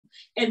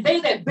and they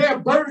that bear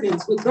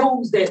burdens with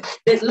those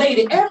that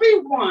labor.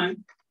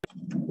 Everyone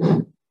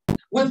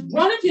with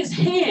one of his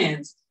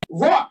hands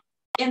wrought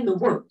in the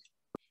work,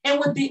 and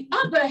with the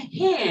other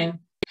hand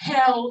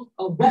held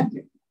a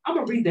weapon. I'm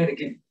going to read that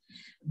again.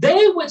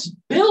 They which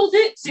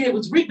builded, see, it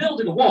was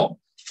rebuilding the wall,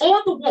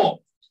 on the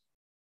wall,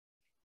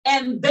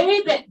 and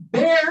they that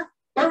bear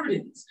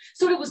burdens.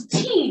 So there was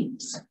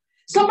teams.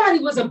 Somebody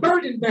was a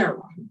burden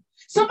bearer.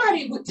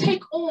 Somebody would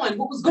take on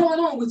what was going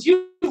on with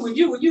you and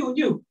you and you and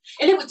you.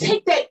 And they would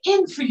take that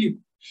in for you.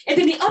 And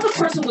then the other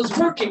person was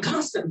working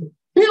constantly,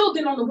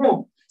 building on the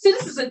wall. See,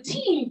 this is a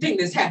team thing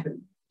that's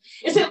happening.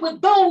 It said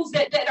with those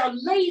that are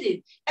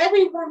laden,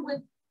 everyone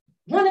with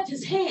one of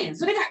his hands.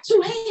 So they got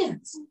two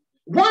hands.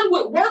 One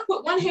would work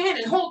with one hand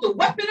and hold the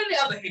weapon in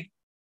the other hand.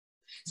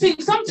 See,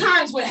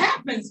 sometimes what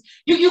happens,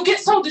 you get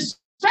so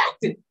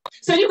distracted.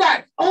 So you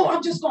got, oh,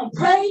 I'm just going to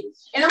pray,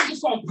 and I'm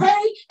just going to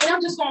pray, and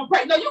I'm just going to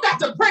pray. No, you got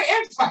to pray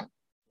and fight.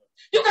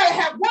 You got to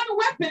have one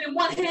weapon in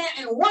one hand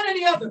and one in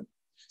the other.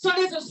 So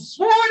there's a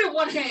sword in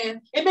one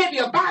hand, and maybe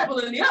a Bible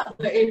in the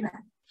other, amen.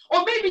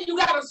 Or maybe you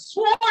got a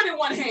sword in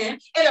one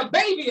hand and a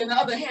baby in the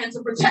other hand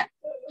to protect.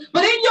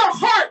 But in your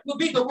heart will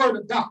be the word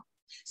of God.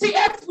 See,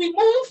 as we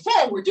move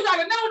forward, you got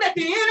to know that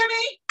the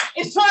enemy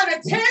is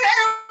trying to tear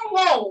down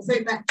walls,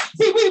 amen.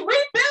 See, we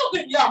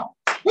rebuilding, y'all.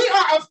 We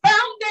are a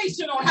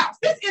foundational house.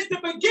 This is the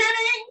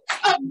beginning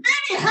of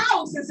many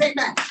houses,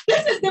 amen.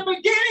 This is the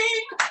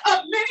beginning of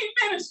many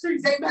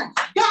ministries, amen.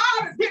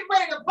 God is getting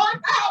ready to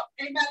birth out,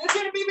 amen. There's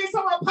going to be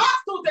some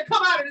apostles that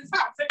come out of this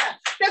house, amen.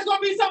 There's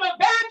going to be some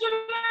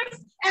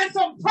evangelists and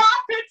some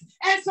prophets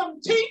and some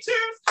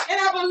teachers, and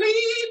I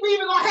believe we're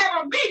even going to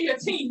have a media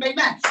team,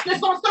 amen, that's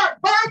going to start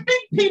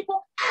birthing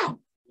people out.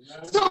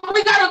 So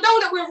we got to know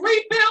that we're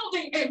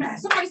rebuilding, amen.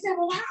 Somebody said,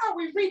 well, how are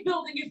we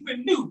rebuilding if we're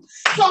new?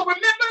 So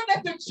remember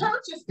that the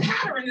church's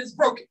pattern is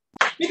broken.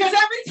 Because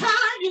every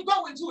time you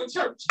go into a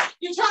church,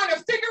 you're trying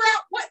to figure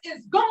out what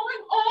is going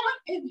on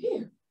in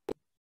here.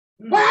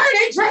 Why are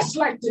they dressed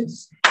like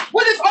this?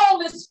 What is all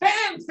this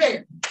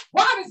fanfare?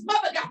 Why does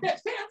mother got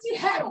that fancy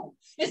hat on?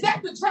 Is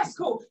that the dress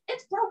code?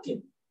 It's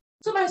broken.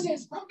 Somebody says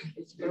it's broken.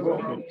 It's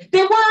broken.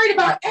 They're worried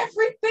about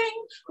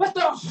everything but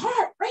the heart.